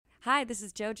Hi, this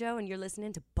is JoJo, and you're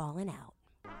listening to Ballin' Out.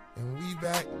 And we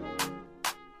back.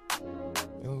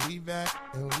 And we back.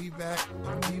 And we back.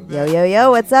 And we back. Yo, yo, yo,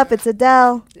 what's up? It's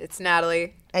Adele. It's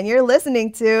Natalie. And you're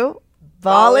listening to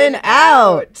Ballin'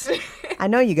 Out. I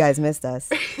know you guys missed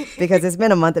us because it's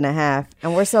been a month and a half,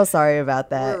 and we're so sorry about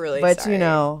that. We're really but sorry. You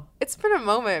know, it's been a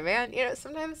moment, man. You know,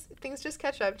 sometimes things just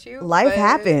catch up to you. Life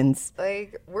happens.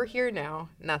 Like, we're here now,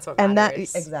 and that's what And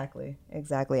matters. exactly.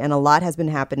 And a lot has been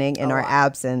happening in our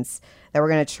absence that we're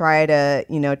going to try to,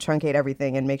 truncate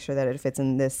everything and make sure that it fits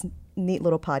in this neat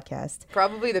little podcast.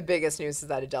 Probably the biggest news is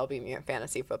that Adele beat me at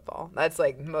fantasy football. That's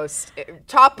like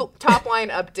top line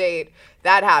update.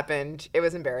 That happened. It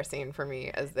was embarrassing for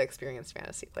me as the experienced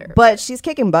fantasy player. But she's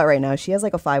kicking butt right now. She has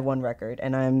like a 5-1 record,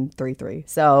 and I'm 3-3.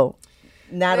 So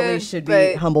Natalie should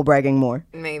be humble bragging more.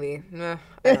 Maybe. I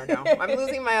don't know. I'm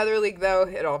losing my other league, though.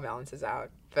 It all balances out.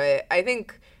 But I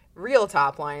think real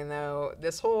top line, though,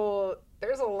 there's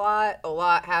a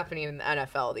lot happening in the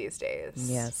NFL these days.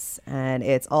 Yes, and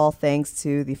it's all thanks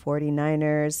to the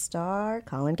 49ers star,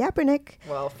 Colin Kaepernick.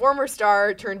 Well, former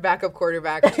star turned backup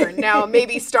quarterback, turned now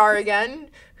maybe star again.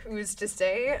 Who's to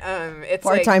say? It's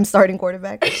part-time starting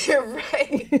quarterback.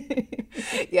 Right.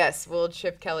 Yes, will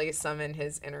Chip Kelly summon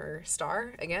his inner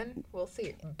star again? We'll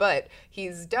see. But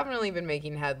he's definitely been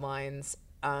making headlines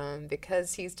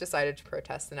because he's decided to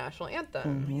protest the national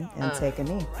anthem. And take a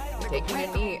knee. Taking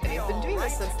a knee. And he's been doing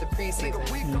this since the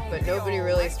preseason, but nobody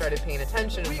really started paying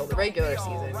attention until the regular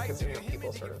season because,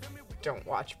 people sort of don't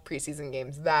watch preseason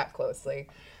games that closely.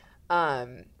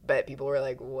 But people were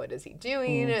like, what is he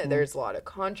doing? There's a lot of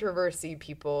controversy.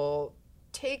 People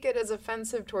take it as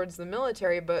offensive towards the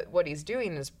military, but what he's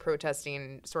doing is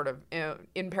protesting sort of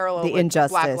in parallel the with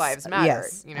injustice. Black Lives Matter.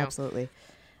 Yes, absolutely.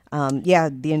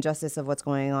 The injustice of what's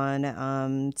going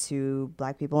on to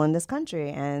Black people in this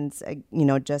country. And,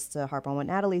 just to harp on what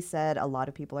Natalie said, a lot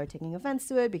of people are taking offense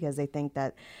to it because they think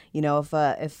that,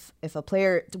 if a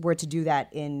player were to do that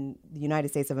in the United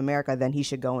States of America, then he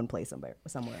should go and play somewhere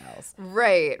else.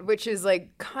 Right, which is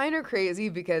like kind of crazy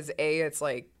because it's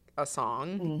like a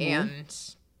song and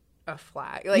a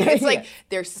flag. Like it's like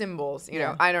they're symbols, you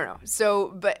know. I don't know. So,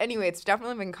 but anyway, it's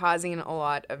definitely been causing a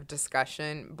lot of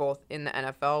discussion both in the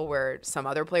NFL where some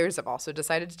other players have also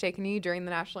decided to take a knee during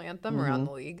the national anthem around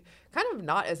the league. Kind of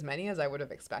not as many as I would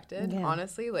have expected,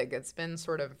 honestly. Like it's been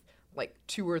sort of like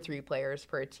 2 or 3 players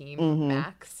per team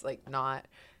max, like not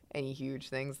any huge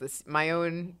things. My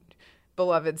own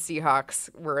beloved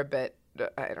Seahawks were a bit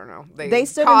I don't know. They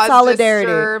stood in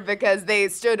solidarity because they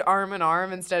stood arm in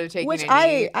arm instead of taking which a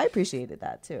knee. I appreciated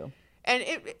that too. And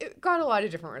it got a lot of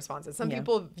different responses. Some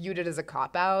people viewed it as a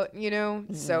cop-out,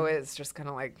 so it's just kind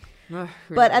of like, who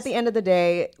But knows? at the end of the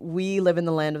day, we live in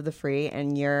the land of the free,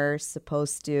 and you're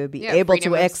supposed to be able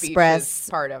to express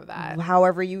part of that.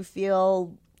 However you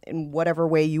feel in whatever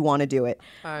way you want to do it.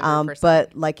 100%.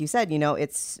 But like you said,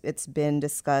 it's been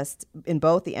discussed in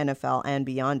both the NFL and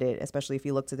beyond it, especially if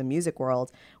you look to the music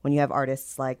world, when you have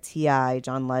artists like T.I.,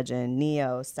 John Legend,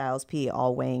 Neo, Styles P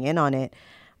all weighing in on it.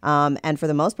 And for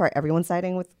the most part, everyone's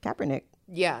siding with Kaepernick.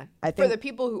 Yeah. I think for the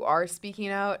people who are speaking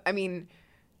out, I mean,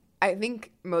 I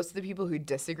think most of the people who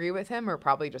disagree with him are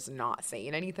probably just not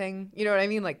saying anything. You know what I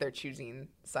mean? Like they're choosing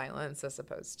silence as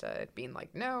opposed to being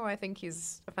like, no, I think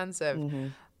he's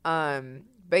offensive.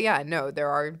 But yeah, no, there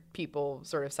are people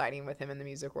sort of siding with him in the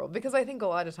music world because I think a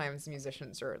lot of times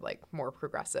musicians are like more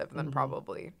progressive than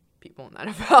probably people in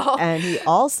the NFL. And he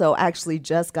also actually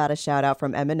just got a shout out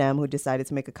from Eminem, who decided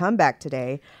to make a comeback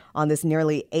today on this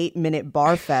nearly 8-minute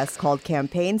bar fest called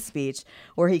Campaign Speech,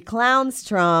 where he clowns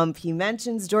Trump, he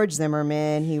mentions George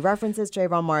Zimmerman, he references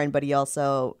Trayvon Martin, but he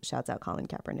also shouts out Colin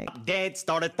Kaepernick. Dad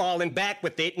started falling back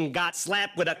with it and got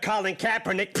slapped with a Colin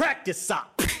Kaepernick practice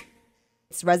sock.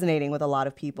 It's resonating with a lot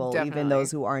of people, even Definitely.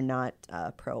 those who are not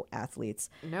pro athletes.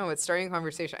 No, it's starting a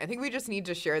conversation. I think we just need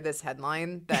to share this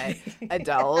headline that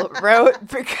Adele wrote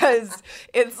because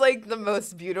it's like the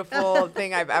most beautiful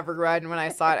thing I've ever read. And when I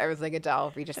saw it, I was like,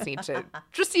 Adele, we just need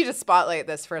to spotlight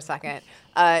this for a second.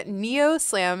 Neo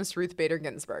slams Ruth Bader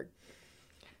Ginsburg.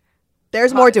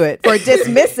 There's more to it for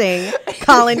dismissing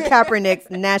Colin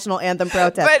Kaepernick's national anthem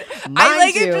protest. But I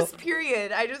like it just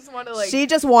period. I just want to like. She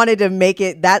just wanted to make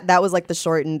it that was like the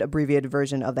shortened, abbreviated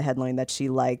version of the headline that she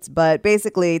liked. But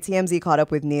basically, TMZ caught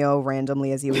up with Neo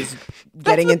randomly as he was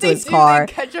getting into his car.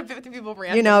 They catch up with people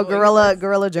randomly.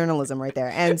 Guerrilla journalism right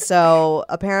there. And so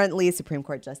apparently, Supreme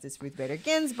Court Justice Ruth Bader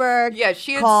Ginsburg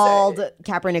she had called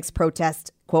Kaepernick's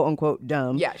protest "quote unquote"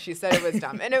 dumb. Yeah, she said it was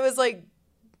dumb, and it was like.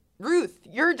 Ruth,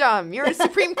 you're dumb. You're a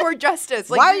Supreme Court justice.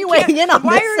 Like, Why are you weighing in on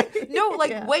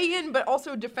this? Weigh in, but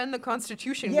also defend the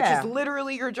Constitution, Yeah. which is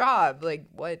literally your job. Like,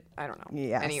 what? I don't know.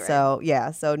 Yeah. Anyway.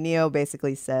 So Neo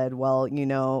basically said, well,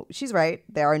 she's right.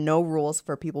 There are no rules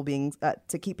for people being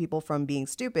to keep people from being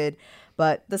stupid,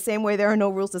 but the same way there are no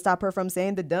rules to stop her from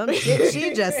saying the dumb shit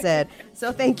she just said.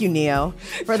 So thank you, Neo,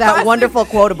 for that wonderful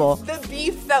quotable. The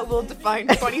beef that will define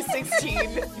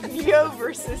 2016, Neo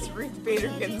versus Ruth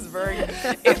Bader Ginsburg.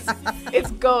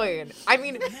 It's going. I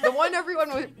mean, the one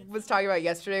everyone was talking about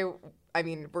yesterday, I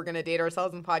mean, we're going to date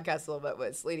ourselves in podcast a little bit,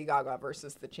 was Lady Gaga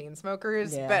versus the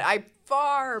Chainsmokers. Yeah. But I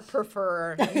far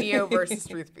prefer Neo versus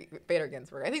Ruth Bader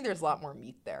Ginsburg. I think there's a lot more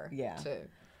meat there. Yeah. To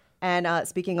And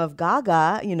speaking of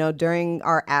Gaga, during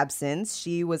our absence,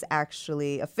 she was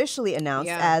actually officially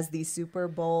announced as the Super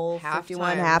Bowl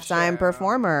 51 halftime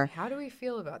performer. How do we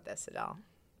feel about this, Adele?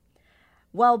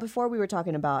 Well, before we were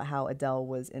talking about how Adele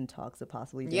was in talks of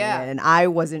possibly doing it, Yeah. and I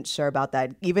wasn't sure about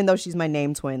that. Even though she's my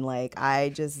name twin, like,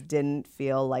 I just didn't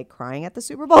feel like crying at the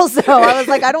Super Bowl. So I was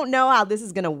like, I don't know how this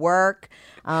is going to work.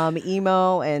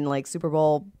 Emo and, like, Super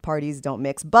Bowl parties don't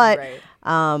mix. But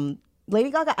Right. Lady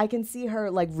Gaga, I can see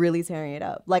her, like, really tearing it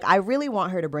up. Like, I really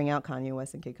want her to bring out Kanye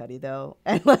West and Kid Cudi, though,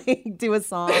 and, like, do a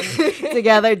song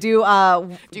together. Do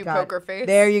Poker Face?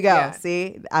 There you go. Yeah.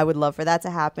 See, I would love for that to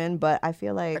happen, but I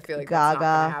feel like Gaga, Gaga, that's not going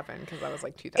to happen because that was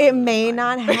like 2000. it may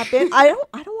not happen. I don't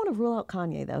want to rule out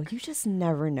Kanye, though. You just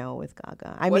never know with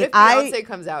Gaga. What if Beyonce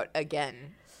comes out again?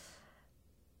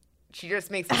 She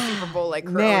just makes the Super Bowl like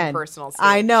her own personal stage.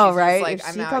 I know, She's just right? like, If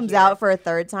I'm she out comes here. out for a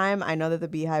third time, I know that the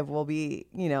Beehive will be,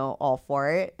 all for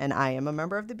it. And I am a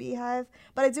member of the Beehive.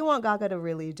 But I do want Gaga to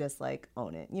really just, like,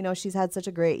 own it. She's had such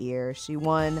a great year. She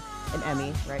won an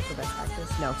Emmy, right, for Best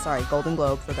Actress? No, sorry, Golden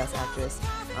Globe for Best Actress.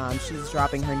 She's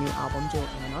dropping her new album,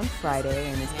 Joanne, on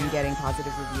Friday, and it's been getting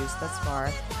positive reviews thus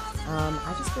far.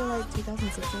 I just feel like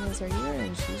 2016 is her year,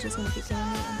 and she's just going to keep killing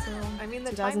it until I mean, the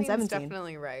 2017. timing's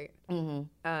definitely right.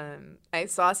 I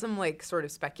saw some like sort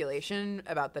of speculation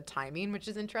about the timing, which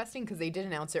is interesting because they did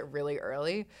announce it really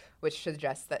early, which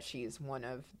suggests that she was one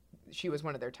of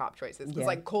their top choices. Because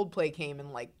like Coldplay came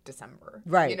in like December,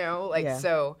 Right.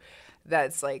 So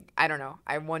that's like, I don't know.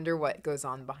 I wonder what goes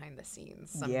on behind the scenes.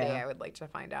 Someday Yeah. I would like to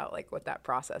find out like what that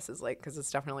process is like because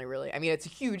it's definitely really, I mean, it's a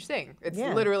huge thing. It's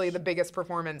Yeah. literally the biggest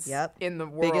performance in the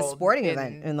world. Biggest sporting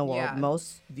event in the world, yeah.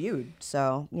 most viewed.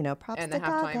 So, props And to the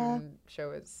Gaga. halftime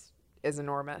show is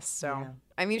enormous. So Yeah.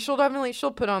 I mean, she'll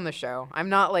put on the show. I'm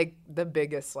not like the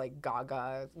biggest like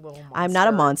Gaga little monster. I'm not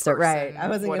a monster, person, right? I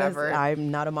wasn't whatever. gonna say,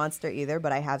 I'm not a monster either,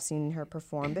 but I have seen her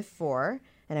perform before,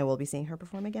 and I will be seeing her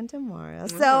perform again tomorrow.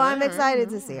 So I'm excited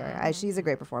to see her. She's a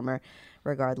great performer,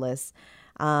 regardless.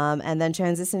 And then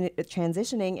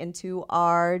transitioning into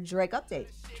our Drake update.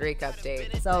 Drake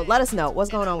update. So let us know what's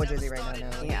going on with Drizzy right now.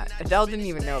 Natalie. Yeah, Adele didn't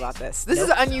even know about this. This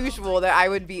is unusual that I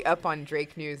would be up on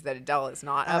Drake news that Adele is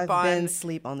not I've up on. been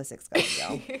asleep on the 6 go.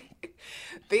 So.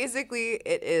 Basically,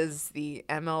 it is the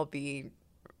MLB.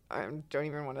 I don't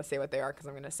even want to say what they are because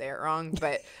I'm going to say it wrong.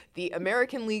 But the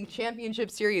American League Championship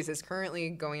Series is currently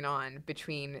going on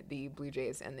between the Blue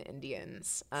Jays and the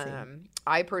Indians.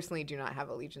 I personally do not have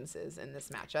allegiances in this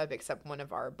matchup, except one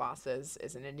of our bosses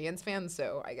is an Indians fan,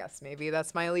 so I guess maybe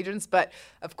that's my allegiance. But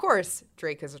of course,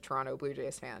 Drake is a Toronto Blue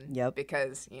Jays fan. Yep.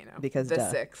 Because Because the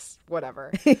duh. six,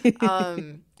 whatever.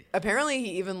 Apparently,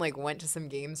 he even like went to some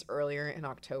games earlier in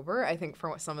October. I think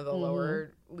for some of the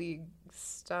lower league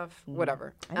stuff,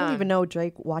 whatever. I didn't even know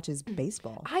Drake watches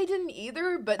baseball. I didn't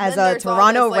either, but As then a there's all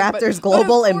Toronto this, like, Raptors but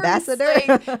global of course, ambassador.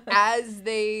 like, as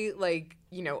they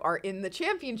are in the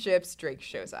championships, Drake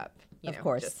shows up. Of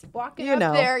course. Just walking You up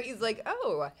know. there, he's like,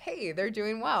 "Oh, hey, they're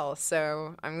doing well,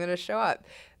 so I'm gonna show up."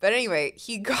 But anyway,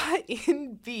 he got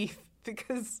in beef.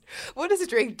 Because what does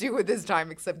Drake do with his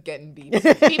time except get in beef?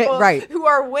 People Right. who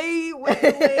are way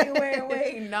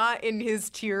not in his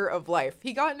tier of life.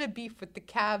 He got into beef with the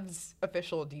Cavs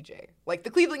official DJ, like the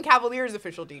Cleveland Cavaliers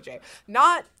official DJ,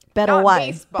 not Better not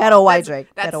why. baseball. Better why, That's- Drake.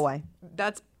 that's- Better why.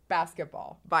 That's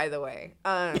basketball, by the way.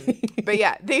 But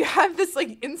yeah, they have this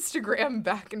like Instagram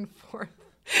back and forth.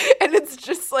 And it's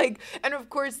just like, and of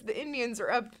course the Indians are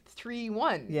up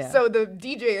 3-1. Yeah. So the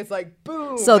DJ is like,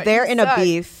 boom. So they're you in a suck.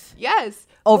 beef Yes.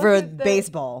 over Look at the-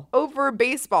 baseball. Over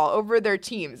baseball, over their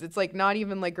teams. It's like not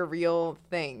even like a real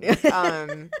thing.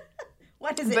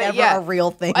 When is it But ever yeah. a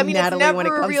real thing, I mean, Natalie, it's never when it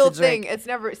comes a real to Drake? thing. It's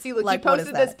never. See, look, Like, he what is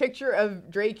posted this that? picture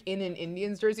of Drake in an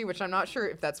Indians jersey, which I'm not sure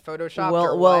if that's photoshopped We'll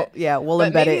or what. we'll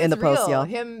But embed maybe it in the it's post, real. y'all.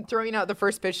 Him throwing out the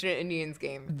first pitch in an Indians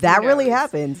game. Who That really knows?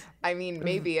 happened. I mean,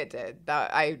 maybe it did.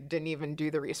 That I didn't even do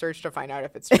the research to find out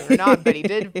if it's true or not. But he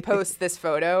did post this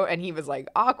photo, and he was like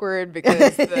awkward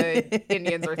because the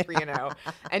Indians are 3-0.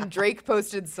 And Drake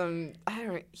posted some. I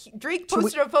don't know. Drake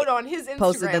posted a photo on his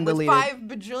Posted Instagram then with deleted. 5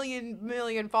 bajillion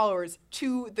million followers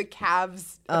to the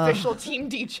Cavs official team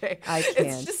DJ. I It's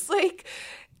can't. just like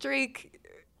Drake.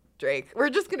 We're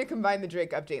just gonna combine the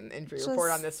Drake update and the injury report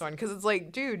on this one because it's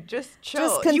like, dude, just chill.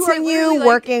 Just You are continue literally, like,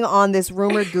 working on this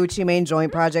rumored Gucci Mane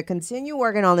joint project. Continue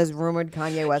working on this rumored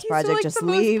Kanye West He's project. like just the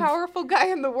leave. most powerful guy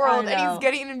in the world, and know. he's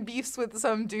getting in beefs with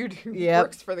some dude who Yep.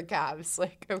 works for the Cavs.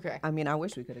 Like, okay, I mean, I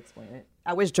wish we could explain it.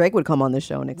 I wish Drake would come on the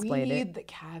show and we explain need it. the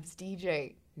Cavs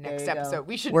DJ next you go. episode.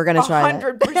 We should. We're gonna try that.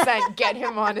 100% get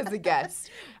him on as a guest.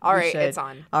 All right, should. it's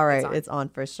on. All right, it's on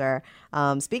for sure.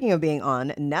 Speaking of being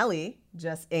on, Nelly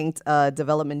just inked a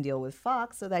development deal with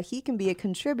Fox so that he can be a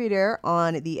contributor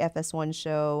on the FS1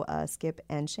 show Skip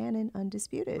and Shannon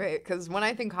Undisputed. Right, because when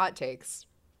I think hot takes,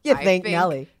 You I think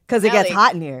Nelly? Because it gets Nelly.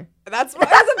 hot in here. That's what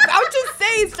I was about to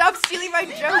say. Stop stealing my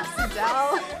jokes,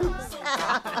 Adele.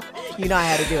 You know I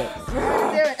had to do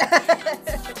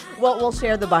it. Well, we'll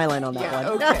share the byline on that Yeah,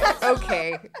 one.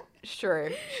 okay. Sure.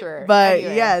 But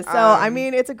Anyway, yeah, so I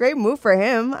mean, it's a great move for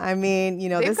him. I mean, you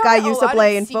know, they've this got guy a used to lot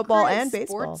play of in football secret and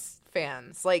baseball. sports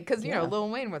fans, like, because you know Lil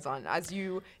Wayne was on, as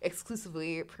you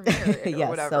exclusively premiered or Yes,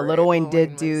 whatever. so Lil Wayne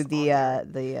did was do on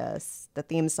there. the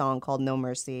theme song called "No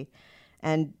Mercy,"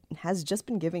 and has just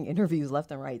been giving interviews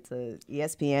left and right to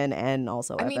ESPN and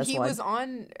also I mean, FS1. he was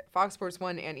on Fox Sports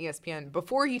 1 and ESPN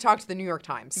before he talked to the New York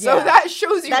Times. So Yeah. that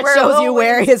shows you that where shows Lil you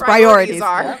where Wayne's his priorities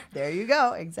are. Yep, there you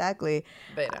go, exactly.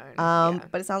 But, yeah.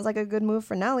 But it sounds like a good move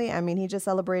for Nelly. I mean, he just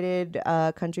celebrated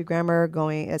Country Grammar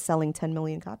selling 10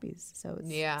 million copies, so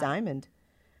it's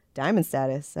diamond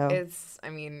status. So it's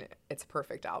a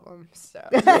perfect album. So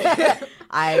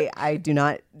I do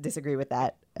not disagree with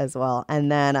that as well.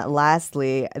 And then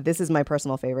lastly, this is my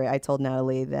personal favorite. I told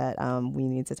Natalie that we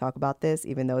need to talk about this,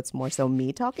 even though it's more so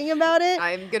me talking about it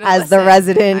I'm gonna as the listen.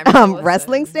 resident I'm gonna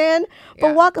wrestling listen. stan. Yeah.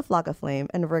 But Waka Flocka Flame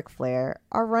and Ric Flair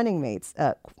are running mates,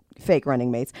 fake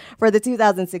running mates for the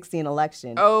 2016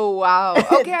 election. Oh wow.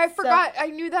 Okay, I forgot. I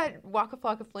knew that Waka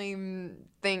Flocka Flame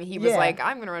thing. He was Yeah. like,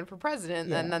 I'm gonna run for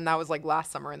president, and then that was like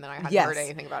last summer, and then I hadn't Yes. heard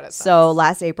anything about it. So since.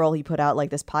 last April, he put out like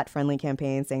this pot-friendly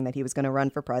campaign saying that he was going to run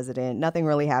for president. Nothing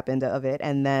really happened of it.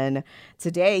 And then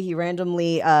today, he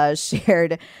randomly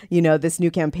shared, this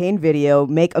new campaign video,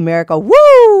 "Make America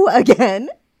Woo Again,"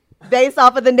 based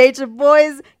off of the Nature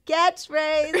Boys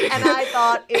catchphrase. And I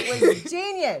thought it was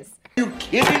genius. You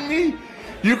kidding me?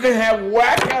 You can have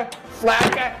Waka,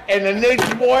 Flocka, and the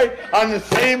Nature Boy on the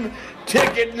same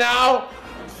ticket now?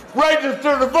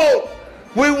 Register to vote.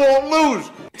 We won't lose.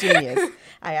 Genius.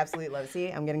 I absolutely love it. See,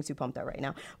 I'm getting too pumped up right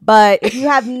now. But if you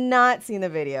have not seen the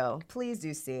video, please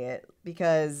do see it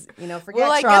because, forget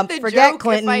Will I Trump, get the forget joke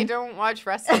Clinton. if I don't watch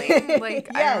wrestling?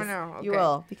 Like, I Yes, don't know. Okay. you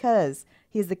will, because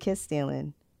he's the kiss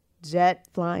stealing, jet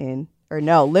flying, or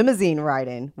no, limousine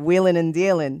riding, wheeling and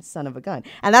dealing son of a gun.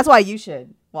 And that's why you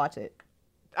should watch it.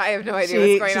 I have no idea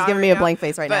what's going on. She's giving me right a blank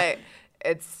face right now. But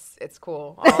it's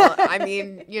cool. I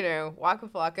mean, Waka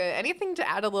Flocka, anything to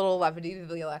add a little levity to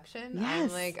the election,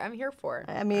 Yes. I'm here for.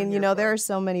 I mean, there are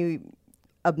so many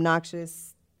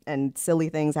obnoxious and silly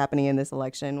things happening in this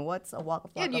election. What's a Waka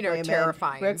Flocka And, Flame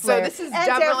terrifying. Ric So Flair, this is and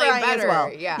definitely terrifying better. as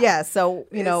well. Yeah. Yeah, so,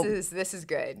 This is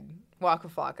good. Waka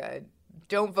Flocka.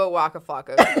 Don't vote Waka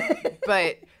Flocka,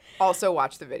 but also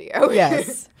watch the video.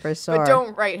 yes, for sure. But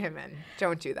don't write him in.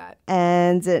 Don't do that.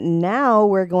 And now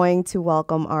we're going to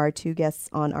welcome our two guests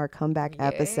on our comeback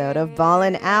episode of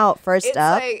Ballin' Out. First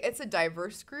up, It's a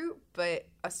diverse group, but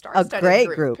a star-studded great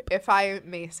group. if I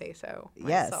may say so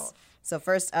yes. myself. So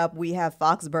first up, we have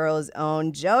Foxborough's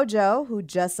own JoJo, who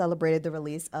just celebrated the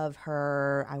release of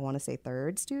her, I want to say,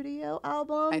 third studio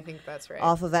album. I think that's right.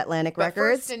 Off of Atlantic But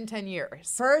Records. first in 10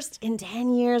 years. First in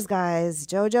 10 years, guys.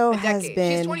 JoJo has Decade.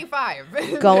 been She's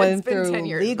 25. going It's been through 10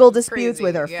 years. legal It's disputes crazy.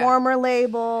 with her Yeah. former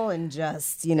label and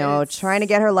just, It's trying to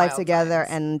get her life wild together.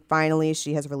 times. And finally,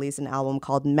 she has released an album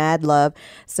called Mad Love.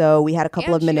 So we had a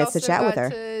couple And of minutes she to chat with also her.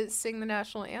 got to sing the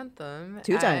national anthem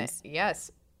 2 times.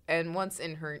 Yes, and once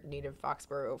in her native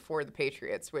Foxborough for the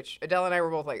Patriots, which Adele and I were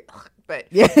both like, ugh, but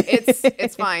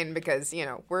it's fine because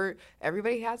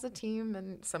everybody has a team,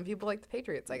 and some people like the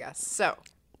Patriots, I guess. So,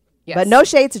 yes. But no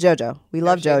shade to JoJo. We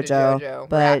love shade to JoJo. JoJo. We're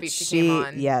But happy she came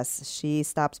on. she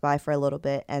stops by for a little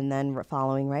bit, and then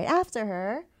following right after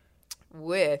her.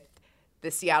 with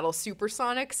the Seattle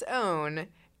Supersonics' own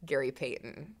Gary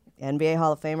Payton. NBA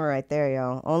Hall of Famer right there,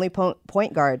 yo. Only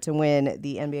point guard to win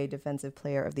the NBA Defensive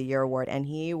Player of the Year award, and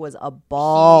he was a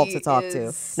ball to talk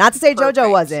to. Not to say JoJo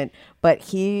wasn't, but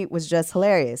he was just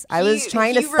hilarious. I was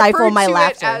trying to stifle my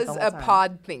laughter. He referred to it as a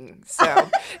pod thing. So,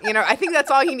 I think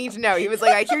that's all you need to know. He was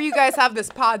like, I hear you guys have this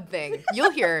pod thing. You'll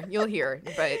hear.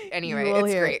 But anyway,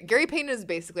 it's great. Gary Payton is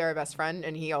basically our best friend,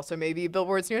 and he also may be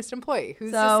Billboard's newest employee. Who's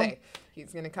to say?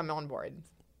 He's going to come on board.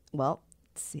 Well,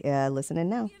 listen in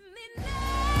now.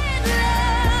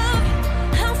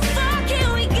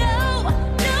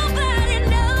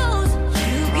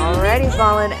 Alrighty,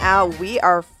 Fallen Out. We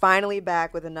are finally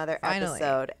back with another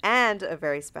episode and a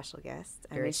very special guest.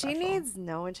 She needs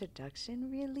no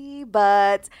introduction, really,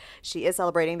 but she is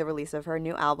celebrating the release of her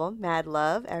new album, Mad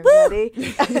Love. Everybody,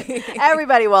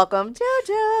 welcome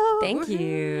JoJo. Thank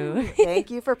you.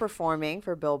 Thank you for performing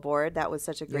for Billboard. That was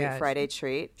such a great Friday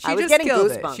treat. I was getting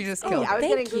goosebumps. She just killed it. I was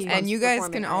getting goosebumps. And you guys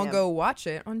can all go watch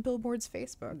it on Billboard's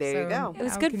Facebook. There you go. It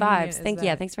was good vibes.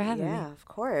 Thanks for having me. Yeah, of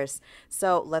course.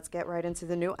 So let's get right into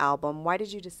the new album. Why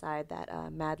did you decide that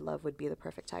Mad Love would be the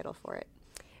perfect title for it?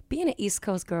 Being an East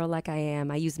Coast girl like I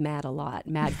am, I use mad a lot.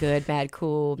 Mad good, mad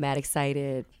cool, mad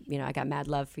excited. I got mad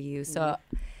love for you. So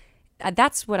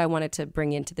that's what I wanted to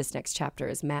bring into this next chapter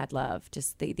is mad love,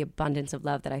 just the abundance of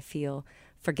love that I feel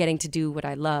for getting to do what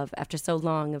I love after so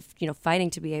long of, fighting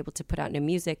to be able to put out new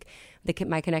music,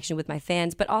 my connection with my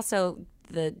fans, but also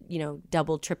the,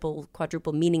 double, triple,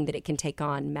 quadruple meaning that it can take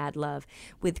on, mad love,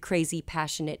 with crazy,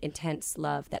 passionate, intense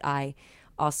love that I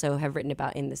also have written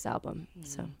about in this album.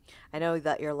 So I know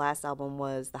that your last album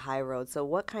was The High Road. So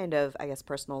what kind of,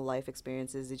 personal life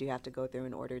experiences did you have to go through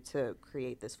in order to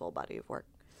create this full body of work?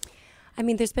 I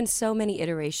mean, there's been so many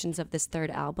iterations of this third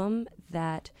album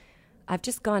that I've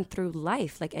just gone through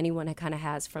life like anyone kind of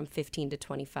has from 15 to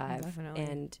 25. Definitely.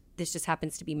 And this just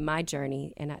happens to be my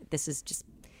journey. And this is just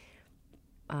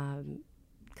kind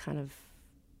of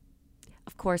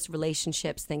course,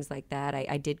 relationships, things like that.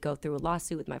 I did go through a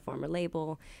lawsuit with my former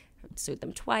label, sued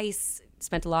them twice,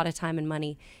 spent a lot of time and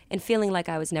money, and feeling like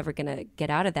I was never going to get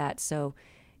out of that. So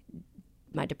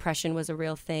my depression was a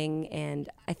real thing. And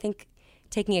I think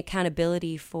taking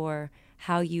accountability for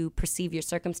how you perceive your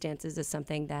circumstances is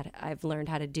something that I've learned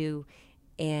how to do,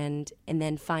 and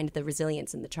then find the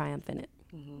resilience and the triumph in it.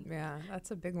 Mm-hmm. Yeah,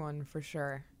 that's a big one for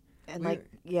sure. And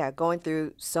going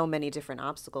through so many different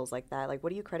obstacles like that, what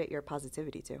do you credit your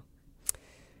positivity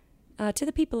to? To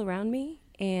the people around me,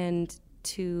 and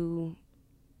to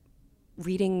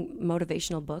reading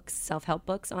motivational books, self-help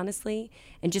books, honestly,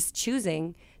 and just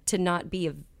choosing to not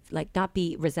be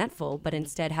resentful, but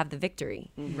instead have the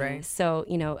victory. Mm-hmm. Right. So,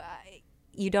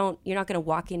 you're not going to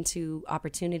walk into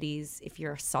opportunities if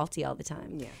you're salty all the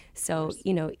time. Yeah. So,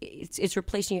 it's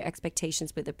replacing your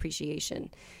expectations with appreciation.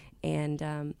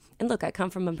 And look, I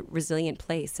come from a resilient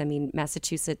place. I mean,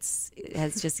 Massachusetts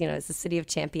has just, it's the city of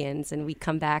champions, and we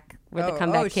come back. We're the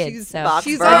comeback kids.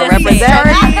 She's already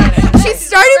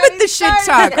started with the shit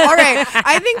talk. All right.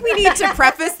 I think we need to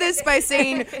preface this by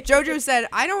saying JoJo said,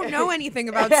 I don't know anything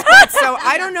about sports, so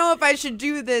I don't know if I should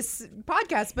do this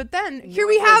podcast. But then here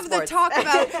we have the talk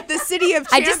about the city of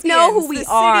champions. I just know who we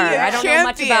are. I don't know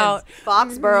much about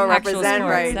Foxborough represent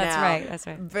right now. That's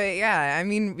right. But yeah, I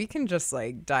mean, we can just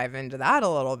dive into that a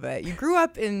little bit. You grew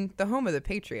up in the home of the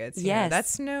Patriots. Yes.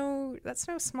 That's no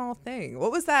small thing.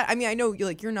 What was that? I mean, I know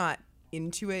you're not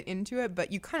into it,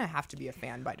 but you kind of have to be a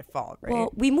fan by default, right?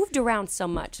 Well, we moved around so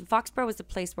much. Foxborough was the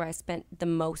place where I spent the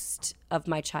most of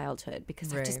my childhood,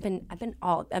 because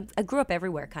I grew up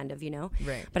everywhere, kind of,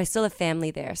 Right. But I still have family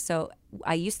there. So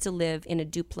I used to live in a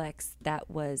duplex that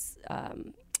was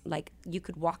you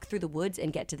could walk through the woods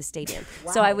and get to the stadium.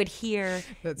 Wow. So I would hear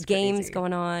games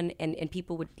going on, and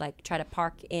people would try to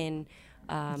park in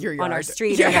on our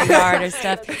street or our yard or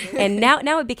stuff. And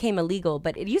now it became illegal,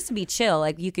 but it used to be chill.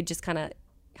 You could just kind of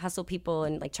hustle people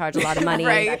and charge a lot of money.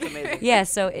 Right. That's amazing. Yeah,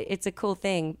 so it's a cool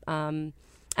thing. I'm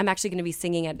actually going to be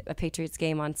singing at a Patriots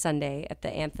game on Sunday at the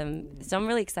anthem. So I'm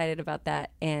really excited about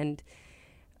that. And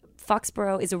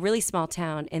Foxborough is a really small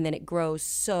town, and then it grows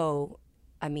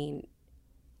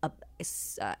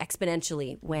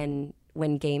exponentially when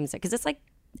games, because it's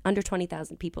under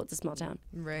 20,000 people. It's a small town.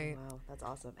 Right. Wow, that's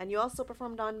awesome. And you also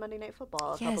performed on Monday Night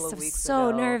Football a couple of weeks ago. Yes, I'm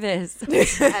so nervous.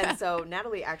 And so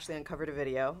Natalie actually uncovered a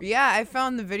video. Yeah, I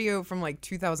found the video from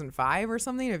 2005 or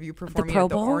something of you performing Pro at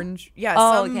the Bowl? Orange. Yeah,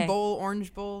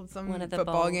 Orange Bowl, some one of the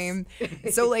football bowls. game.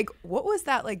 So what was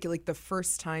that like the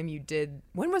first time you did?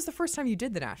 When was the first time you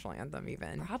did the national anthem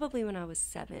even? Probably when I was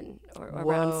 7 or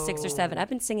around 6 or 7. I've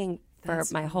been singing for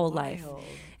my whole life.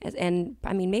 And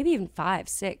I mean, maybe even 5,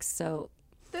 6. So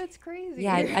That's crazy.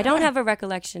 Yeah, I don't have a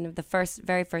recollection of the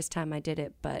very first time I did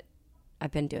it, but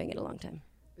I've been doing it a long time.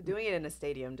 Doing it in a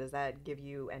stadium, does that give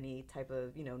you any type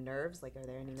of, nerves? Like, are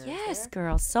there any nerves Yes, there?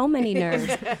 girl, so many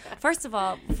nerves. First of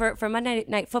all, for Monday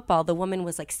Night Football, the woman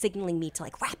was like signaling me to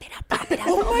like wrap it up.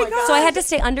 Oh my God. So I had to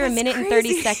stay under a minute and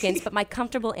 30 seconds, but my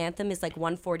comfortable anthem is like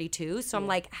 1:42. So I'm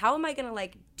like, how am I gonna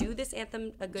like do this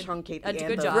anthem a good Truncate the a good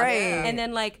anthem. job? Right. And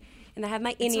then and I have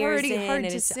my in-ears already in, hard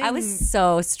and to I was sing.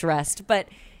 so stressed, but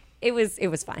it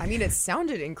was fine. I mean, it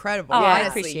sounded incredible. Oh, I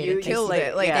Honestly, appreciate you it. killed Thank you.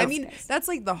 it. Like, Yeah. I mean, that's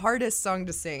like the hardest song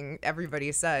to sing.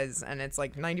 Everybody says, and it's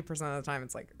like 90% of the time,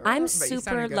 it's like. I'm but you super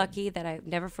sounded good. lucky that I've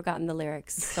never forgotten the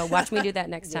lyrics. So watch me do that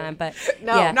next time. But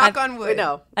No, yeah, Knock I've- on wood.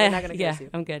 No, we're not going to yeah, curse you.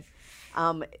 I'm good.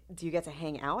 Do you get to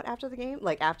hang out after the game?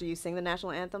 Like, after you sing the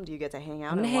national anthem, do you get to hang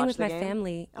out I'm and gonna hang watch with the my game?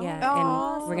 family, and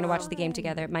we're gonna watch the game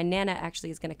together. My nana actually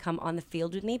is gonna come on the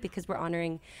field with me because we're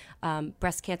honoring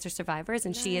breast cancer survivors,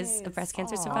 and she is a breast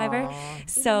cancer survivor.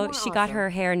 So she got her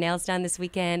hair and nails done this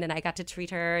weekend, and I got to treat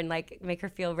her and like make her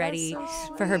feel ready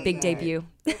for her big debut.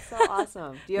 That's so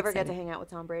awesome. Do you ever get to hang out with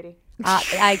Tom Brady?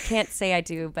 I can't say I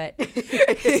do, but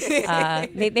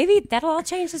maybe that'll all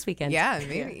change this weekend. Yeah,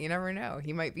 maybe. You never know.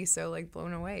 He might be so like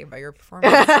blown away by your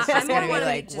performance. It's just I'm gonna more be wanna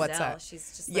like, meet what's Giselle. up?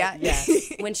 She's just Yeah.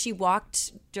 like, when she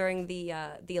walked during the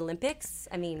Olympics,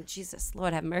 I mean, Jesus,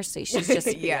 Lord have mercy. She's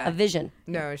just Yeah. a vision.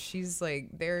 No, she's like,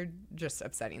 they're just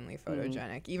upsettingly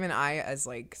photogenic. Even I, as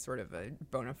like sort of a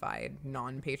bona fide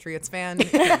non-Patriots fan,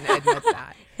 can admit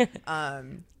that.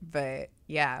 But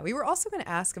yeah, we were also going to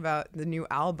ask about the new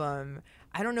album.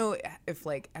 I don't know if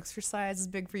like exercise is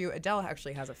big for you. Adele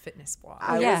actually has a fitness blog.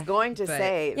 I Yeah. was going to But-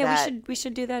 say Yeah, that. we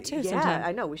should do that too. Yeah, sometime.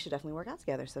 I know. We should definitely work out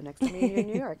together. So next time you're in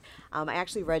New York. I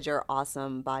actually read your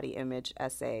awesome body image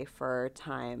essay for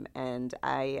Time, and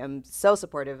I am so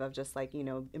supportive of just like,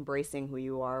 embracing who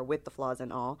you are with the flaws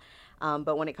and all.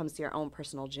 But when it comes to your own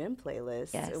personal gym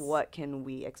playlist, Yes. what can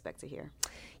we expect to hear?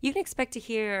 You can expect to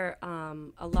hear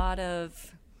a lot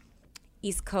of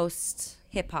East Coast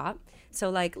hip hop. So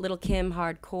like Lil' Kim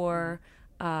hardcore,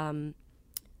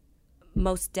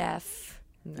 Mos Def,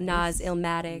 Nas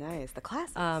Illmatic, Nice. The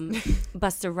classics.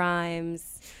 Busta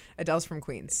Rhymes. Adele's from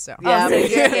Queens, so Yeah, Also,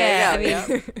 yeah, I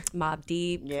mean, Mobb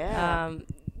Deep. Yeah.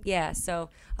 Yeah, so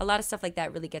a lot of stuff like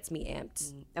that really gets me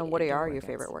amped. And what during are your workouts.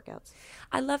 favorite workouts?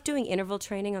 I love doing interval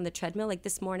training on the treadmill. Like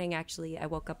this morning, actually, I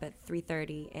woke up at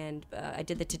 3:30 and I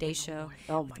did the Today Show.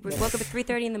 Oh, my We woke up at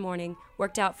 3:30 in the morning,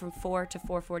 worked out from 4 to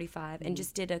 4:45, and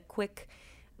just did a quick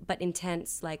but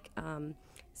intense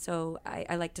So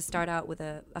I like to start out with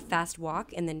a fast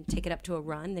walk and then take it up to a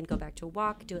run, then go back to a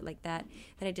walk, do it like that.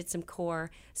 Then I did some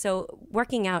core. So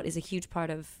working out is a huge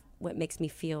part of what makes me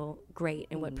feel great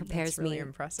and what prepares really me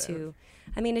impressive. to.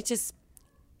 I mean, it just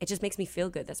makes me feel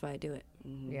good. That's why I do it.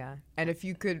 Yeah. And if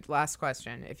you could, last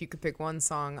question, if you could pick one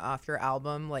song off your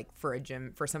album, like for a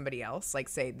gym, for somebody else, like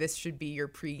say this should be your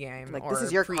pregame Like, or this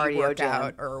is your cardio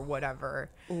pre-workout jam. or whatever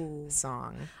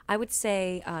song. I would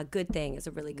say Good Thing is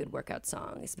a really good workout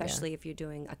song, especially if you're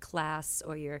doing a class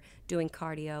or you're doing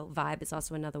cardio. Vibe is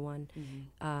also another one.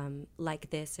 Like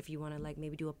This, if you want to like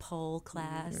maybe do a pole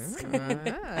class.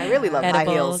 I really love high heels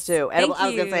Edibles. too. Thank I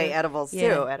was gonna say you. edibles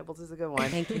Yeah. too. Edibles is a good one.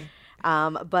 Thank you.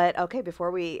 But okay,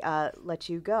 before we let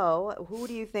you go, who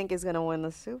do you think is gonna win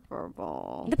the Super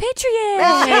Bowl? The Patriots.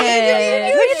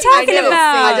 Who Who are you talking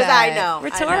about? I know.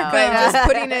 Rhetorical. But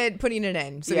just putting it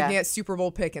in so Yeah. you can get Super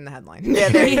Bowl pick in the headline. Yeah,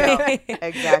 there you go.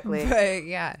 Exactly. But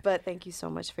yeah. But thank you so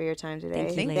much for your time today.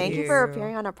 Thank you, Thank you for ladies.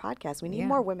 appearing on our podcast. We need Yeah.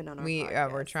 more women on our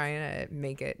podcast. We're trying to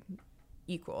make it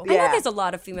equal. I know Yeah. there's a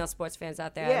lot of female sports fans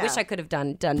out there. Yeah. I wish I could have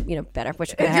done better.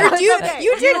 Wish I could You're have. doing- okay.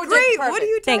 You did You did great. What perfect. are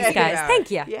you Thanks, talking guys. about?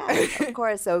 Thank you. Yeah, of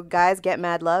course. So, guys, get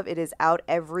Mad Love. It is out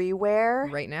everywhere.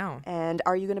 Right now. And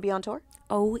are you going to be on tour?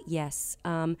 Oh, yes.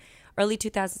 Early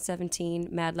 2017,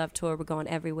 Mad Love Tour. We're going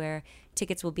everywhere.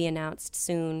 Tickets will be announced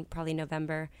soon, probably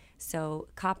November. So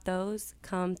cop those,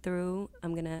 come through.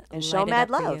 I'm going to And show mad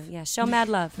love. Yeah, show mad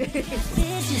love.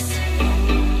 Bitches.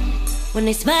 When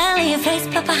they smile in your face,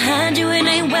 but behind you it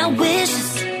ain't well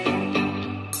wishes.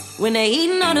 When they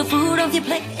eating all the food off your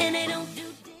plate and they don't do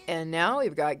And now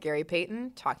we've got Gary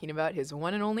Payton talking about his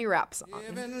one and only rap song.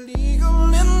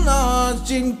 Legal in large,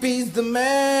 P's the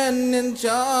man in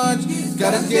charge. He's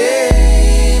got a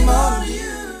game on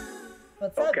you.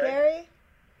 What's up, Gary?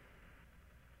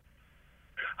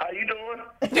 How you doing?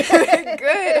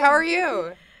 Good. How are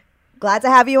you? Glad to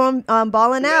have you on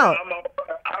Ballin' Out. I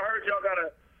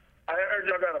heard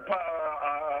y'all got a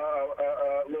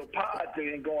little pod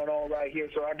thing going on right here,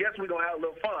 so I guess we're gonna have a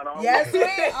little fun. Aren't Yes, we? we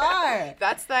are.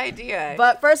 That's the idea.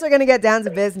 But first, we're going to get down to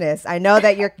business. I know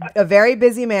that you're a very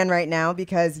busy man right now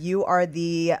because you are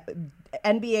the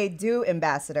NBA Do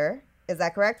ambassador. Is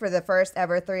that correct? For the first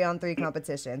ever 3-on-3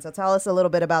 competition. So tell us a little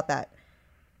bit about that.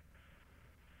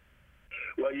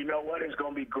 Well, you know what? It's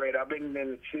going to be great. I've been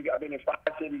in 5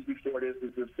 cities before this.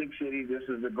 This is 6 cities. This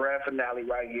is the grand finale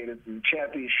right here. This is the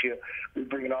championship. We're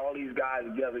bringing all these guys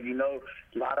together. You know,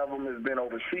 a lot of them has been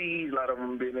overseas. A lot of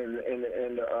them been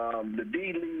in the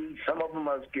D League. Some of them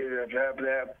have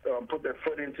put their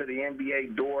foot into the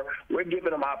NBA door. We're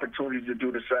giving them opportunities to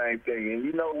do the same thing. And,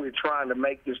 you know, we're trying to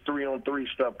make this 3-on-3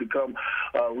 stuff become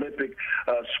Olympic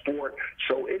sport.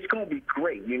 So it's going to be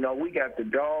great. You know, we got the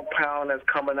Dog Pound that's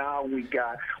coming out. We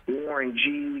got Warren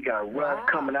G. We got Russ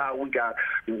coming out. We got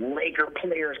Laker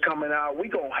players coming out. We're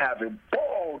going to have a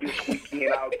ball this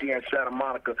weekend out there in Santa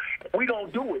Monica. We're going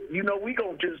to do it. You know, we're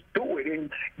going to just do it. And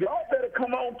y'all better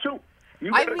come on, too.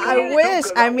 I wish.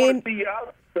 I mean,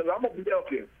 I'm going to be up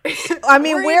here. I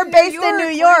mean, we're based in New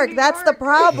York. That's the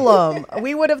problem.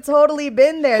 We would have totally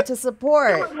been there to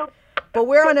support. But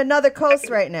we're on another coast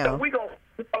right now. We're going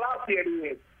to fall out there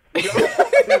then. Out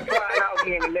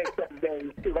here in the next couple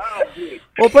days.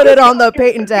 We'll put it on the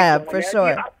Peyton tab for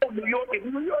sure. New York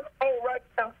cold right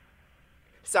now.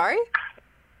 Sorry,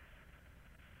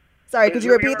 could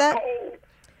you repeat that?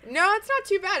 no, it's not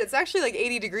too bad. It's actually like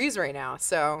 80 degrees right now.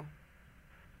 So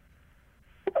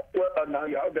Well, no,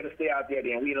 y'all better stay out there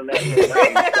then. We don't let you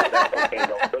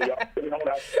So y'all,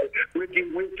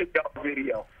 we'll take y'all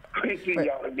video. We'll see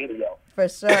y'all the video. For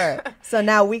sure. So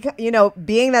now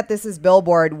being that this is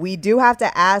Billboard, we do have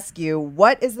to ask you,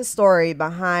 what is the story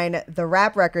behind the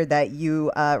rap record that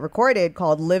you recorded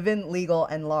called Livin' Legal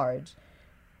and Large?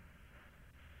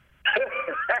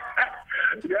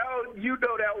 Yo, you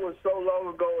know that was so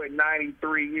long ago in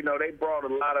 '93. You know, they brought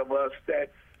a lot of us that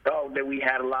thought that we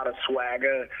had a lot of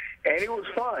swagger. And it was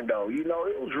fun, though. You know,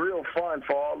 it was real fun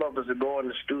for all of us to go in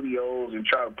the studios and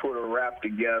try to put a rap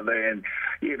together. And,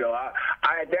 you know, I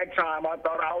at that time, I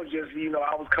thought I was just, you know,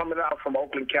 I was coming out from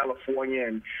Oakland, California.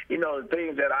 And, you know, the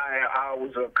things that I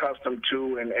was accustomed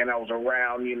to and I was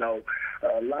around, you know,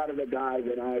 a lot of the guys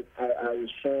that I was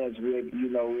friends with, you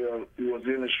know, was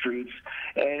in the streets.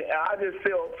 And I just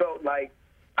felt like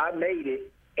I made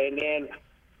it. And then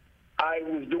I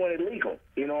was doing it legal.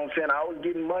 You know what I'm saying? I was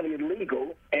getting money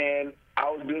illegal, and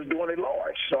I was just doing it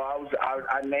large. So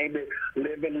I named it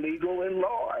Living Legal and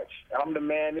Large. I'm the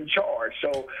man in charge.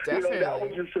 So, Definitely. you know, that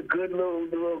was just a good little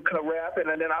rap, and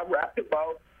then I rapped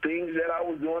about things that I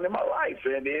was doing in my life,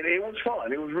 and it was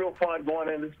fun. It was real fun going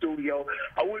in the studio.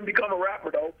 I wouldn't become a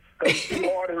rapper, though, because it's too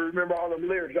hard to remember all them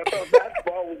lyrics. I thought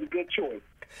basketball was a good choice.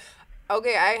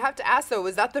 okay, I have to ask though,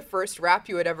 was that the first rap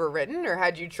you had ever written, or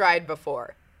had you tried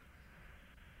before?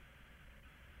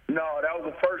 No, that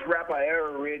was the first rap I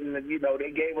ever written. You know,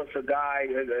 they gave us a guy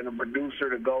and a producer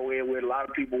to go in with. A lot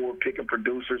of people were picking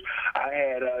producers. I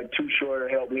had Too Short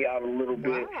to help me out a little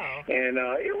bit, and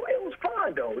it was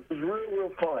fun though. It was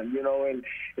real fun, you know. And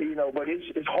you know, but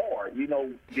it's hard, you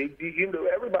know. You know,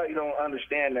 everybody don't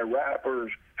understand that rappers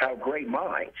have great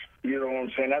minds. You know what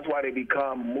I'm saying? That's why they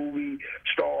become movie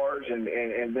stars and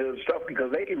their stuff,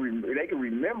 because they can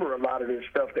remember a lot of this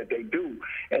stuff that they do,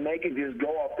 and they can just go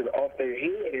off their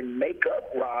head and make up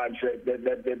rhymes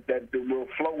that will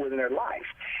flow within their life.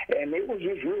 And it was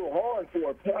just real hard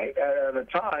for a point at a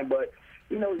time, but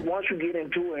you know, once you get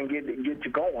into it and get to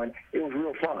going, it was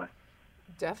real fun.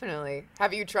 Definitely.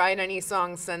 Have you tried any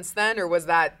songs since then, or will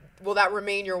that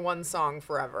remain your one song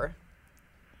forever?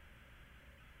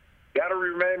 Gotta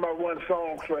remain my one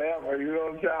song forever, you know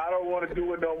what I'm saying? I don't want to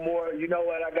do it no more. You know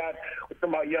what? I got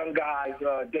some of my young guys,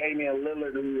 Damian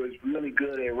Lillard, who is really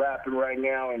good at rapping right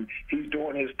now, and he's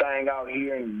doing his thing out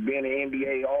here and being an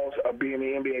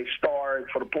NBA star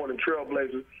for the Portland Trail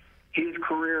Blazers. His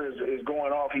career is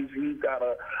going off. He's got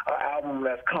an album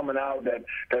that's coming out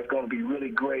that's going to be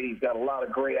really great. He's got a lot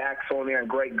of great acts on there and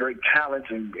great talents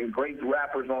and great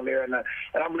rappers on there. And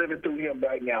I'm living through him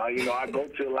right now. You know, I go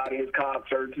to a lot of his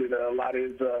concerts and a lot of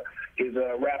his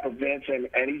rap events,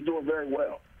 and he's doing very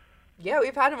well. Yeah,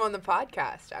 we've had him on the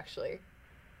podcast, actually.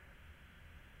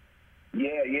 Yeah.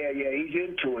 He's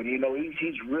into it. You know,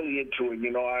 he's really into it.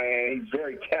 You know, and he's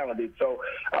very talented. So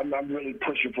I'm really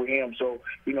pushing for him. So,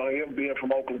 you know, him being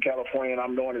from Oakland, California, and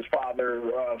I'm knowing his father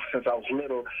since I was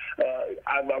little,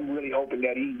 I'm really hoping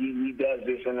that he does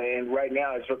this. And right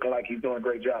now it's looking like he's doing a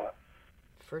great job.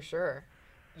 For sure.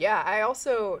 Yeah, I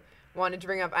also wanted to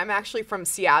bring up, I'm actually from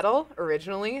Seattle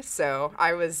originally, so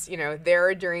I was, you know,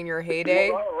 there during your heyday.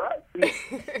 All right.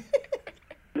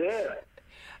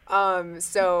 Yeah.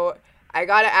 So I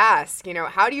gotta ask, you know,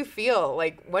 how do you feel?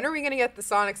 Like, when are we gonna get the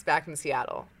Sonics back in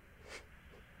Seattle?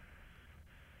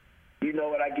 You know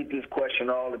what? I get this question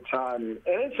all the time, and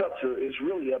it's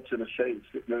really up to the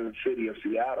city of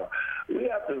Seattle. We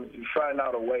have to find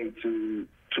out a way to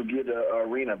get an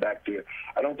arena back there.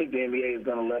 I don't think the NBA is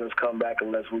going to let us come back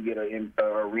unless we get an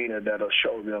arena that'll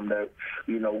show them that,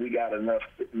 we got enough,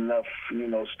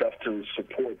 stuff to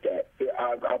support that.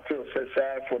 I feel so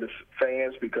sad for the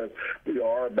fans because we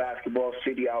are a basketball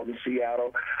city out in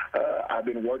Seattle. I've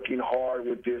been working hard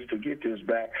with this to get this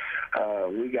back.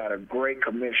 We got a great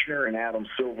commissioner in Adam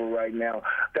Silver right now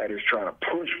that is trying to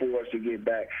push for us to get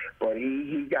back, but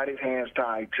he got his hands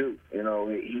tied too.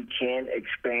 He can't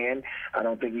expand. I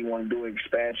don't think he want to do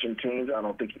expansion teams. I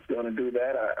don't think he's going to do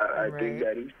that. I think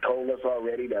that he's told us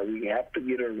already that we have to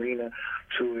get an arena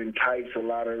to entice a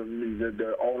lot of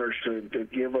the owners to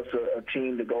give us a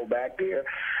team to go back there.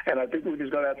 And I think we're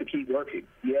just going to have to keep working.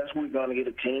 Yes, we're going to get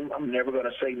a team. I'm never going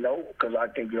to say no because I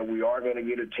think that we are going to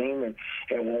get a team. And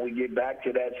when we get back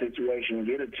to that situation and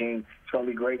get a team, it's going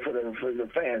to be great for the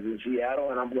fans in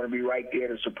Seattle, and I'm going to be right there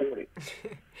to support it.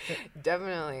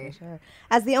 Definitely. Sure.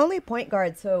 As the only point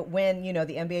guard to win,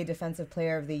 the NBA Defensive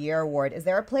Player of the Year award, is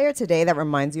there a player today that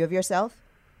reminds you of yourself?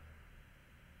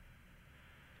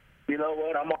 You know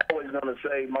what? I'm always going to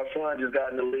say my son just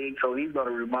got in the league, so he's going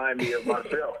to remind me of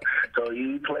myself. So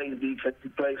he plays defense. He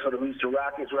plays for the Houston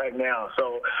Rockets right now.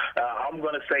 So I'm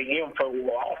going to say him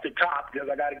off the top because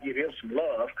I got to give him some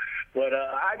love. But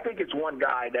I think it's one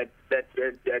guy that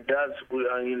does,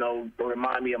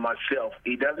 remind me of myself.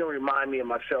 He doesn't remind me of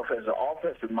myself as an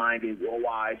offensive-minded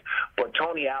wise, but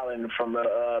Tony Allen from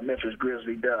the Memphis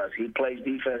Grizzlies does. He plays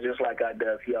defense just like I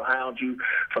does. He'll hound you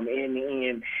from end to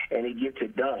end, and he gets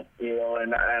it done.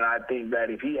 And I think that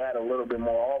if he had a little bit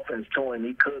more offense to him,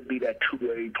 he could be that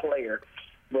two-way player.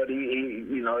 But he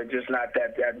it's just not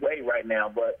that way right now.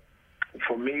 But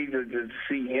for me to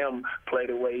see him play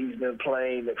the way he's been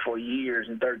playing for years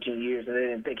and 13 years, and I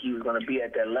didn't think he was going to be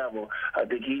at that level. I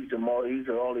think he's the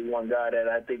only one guy that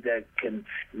I think that can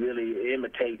really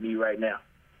imitate me right now.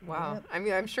 Wow. Yep. I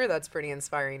mean, I'm sure that's pretty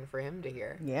inspiring for him to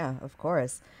hear. Yeah, of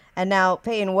course. And now,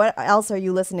 Peyton, what else are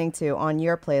you listening to on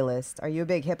your playlist? Are you a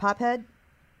big hip-hop head?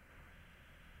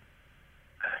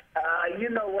 You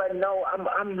know what? No,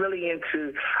 I'm really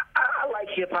into. I like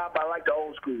hip-hop. I like the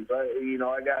old school.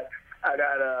 I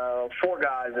got 4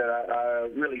 guys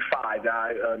that five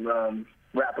guys,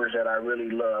 rappers that I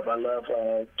really love. I love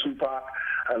Tupac.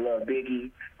 I love Biggie.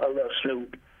 I love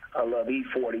Snoop. I love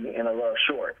E40, and I love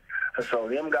Short. So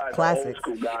them guys are old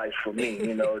school guys for me,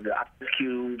 the Ice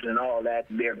Cubes and all that.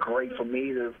 They're great for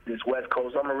me. This West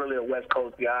Coast, I'm really a West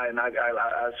Coast guy, and I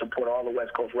support all the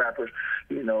West Coast rappers,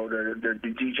 the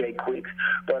DJ Quicks.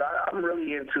 But I'm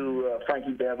really into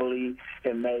Frankie Beverly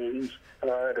and Maze,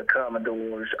 the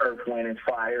Commodores, Earth, Wind, and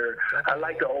Fire. I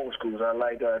like the old schools. I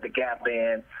like the Gap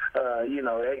Band.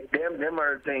 Them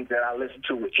are the things that I listen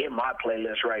to in my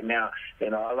playlist right now.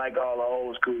 I like all the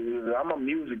old schools. I'm a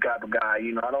music type of guy.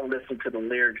 I don't listen to the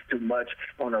lyrics too much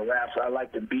on the raps. I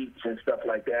like the beats and stuff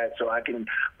like that, so I can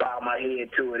bow my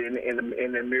head to it in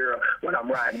the mirror when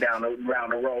I'm riding around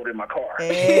the road in my car.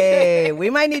 Hey, we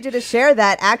might need you to share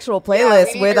that actual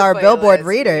playlist with our Billboard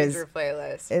readers. Your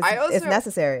playlist. It's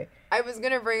necessary. I was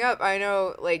going to bring up, I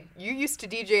know, you used to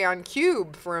DJ on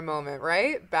Cube for a moment,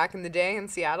 right? Back in the day in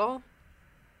Seattle?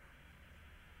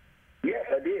 Yes,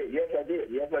 I did.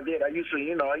 I used to,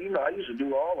 I used to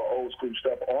do all the old school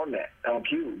stuff on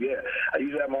Cube. Yeah, I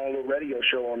used to have my own little radio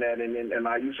show on that, and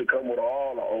I used to come with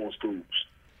all the old schools.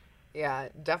 Yeah,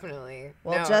 definitely.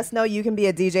 Well, just know you can be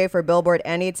a DJ for Billboard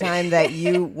anytime that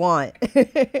you want.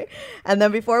 And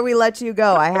then before we let you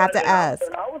go, I have to ask.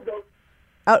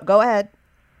 Go ahead.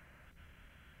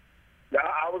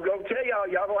 I was going to tell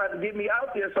y'all going to have to get me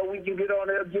out there so we can get on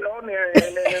there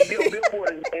and build Billboard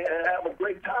and have a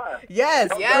great time.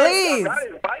 Yes, please. I'm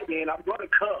invite me, and I'm going to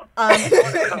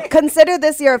come. Consider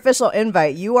this your official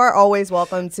invite. You are always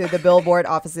welcome to the Billboard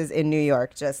offices in New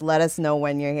York. Just let us know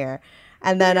when you're here.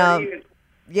 And then, so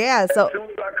as soon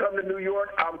as I come to New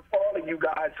York, I'm calling you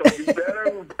guys, so you better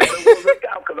look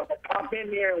out because I'm going to pop in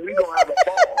here and we're going to have a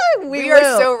ball. We are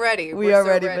so ready. We are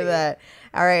ready for that.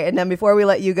 All right, and then before we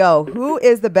let you go, who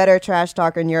is the better trash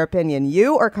talker in your opinion,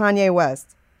 you or Kanye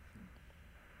West?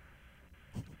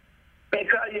 Man,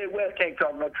 Kanye West can't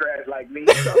talk no trash like me. He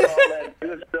talk all that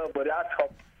good stuff, but I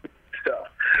talk stuff.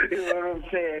 You know what I'm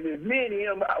saying? It's me and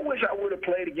him. I wish I would have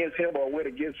played against him or went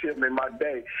against him in my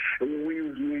day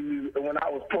when I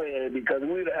was playing, because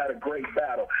we'd have had a great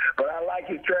battle. But I like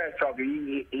his trash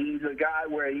talking. He's a guy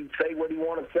where he say what he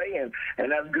want to say, and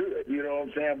that's good. You know what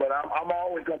I'm saying? But I'm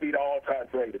always going to be the all-time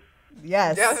greatest.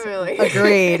 Yes, definitely.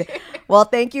 Agreed. Well,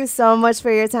 thank you so much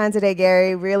for your time today,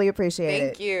 Gary. Really appreciate it.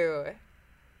 Thank you.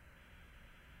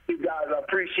 You guys I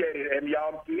appreciate it. And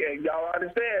y'all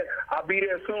understand, I'll be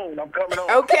there soon. I'm coming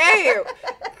on. Okay.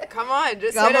 Come on.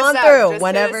 Just Come hit us on up. through Just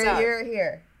whenever hit us up. you're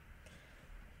here.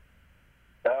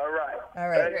 All right. All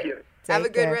right. Thank you. Have a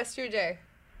Take good care. rest of your day.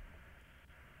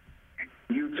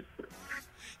 You too.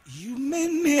 You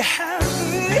made me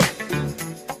happy.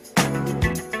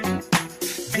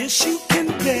 This you can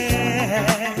get.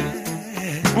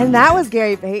 And that was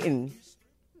Gary Payton.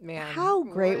 Man. How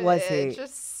great was he?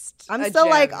 I'm a still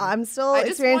gem. I'm still I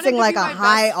just experiencing wanted like to be a my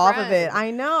high best off of it. friend.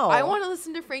 I know. I want to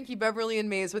listen to Frankie Beverly and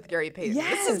Maze with Gary Payton.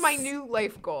 This is my Yes. new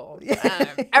life goal.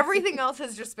 Everything else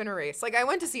has just been erased. Like I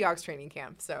went to Seahawks training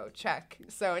camp, so check.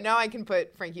 So now I can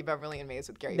put Frankie Beverly and Maze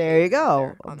with Gary There you Payton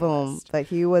go. on the Boom. list. But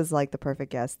he was like the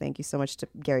perfect guest. Thank you so much to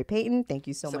Gary Payton. Thank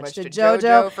you so much to JoJo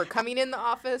JoJo. for coming in the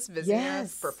office, visiting Yes.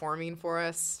 us, performing for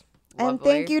us. And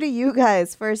thank you to you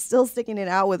guys for still sticking it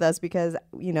out with us because,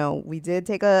 you know, we did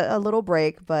take a little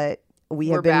break, but we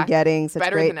We're have been back getting such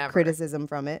better great than ever. criticism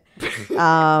from it.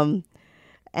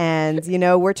 And, you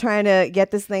know, we're trying to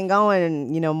get this thing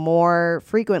going, you know, more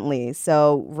frequently.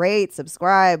 So rate,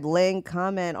 subscribe, link,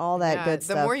 comment, all that good the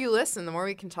stuff. more you listen, the more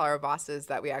we can tell our bosses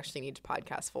that we actually need to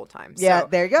podcast full time. Yeah, so,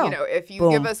 there you go. You know, if you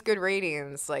Boom. give us good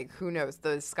ratings, like who knows,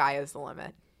 the sky is the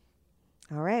limit.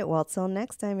 All right. Well, till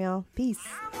next time, y'all. Peace.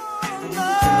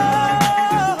 Oh,